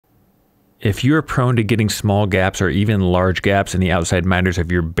If you are prone to getting small gaps or even large gaps in the outside miters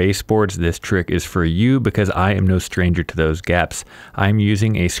of your baseboards, this trick is for you because I am no stranger to those gaps. I'm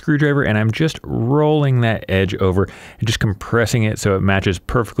using a screwdriver and I'm just rolling that edge over and just compressing it so it matches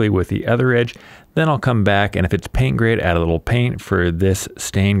perfectly with the other edge. Then I'll come back, and if it's paint grade, add a little paint. For this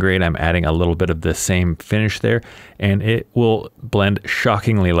stain grade, I'm adding a little bit of the same finish there, and it will blend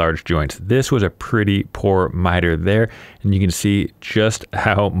shockingly large joints. This was a pretty poor miter there, and you can see just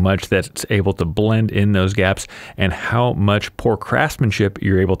how much that's able to blend in those gaps and how much poor craftsmanship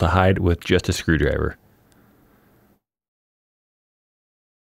you're able to hide with just a screwdriver.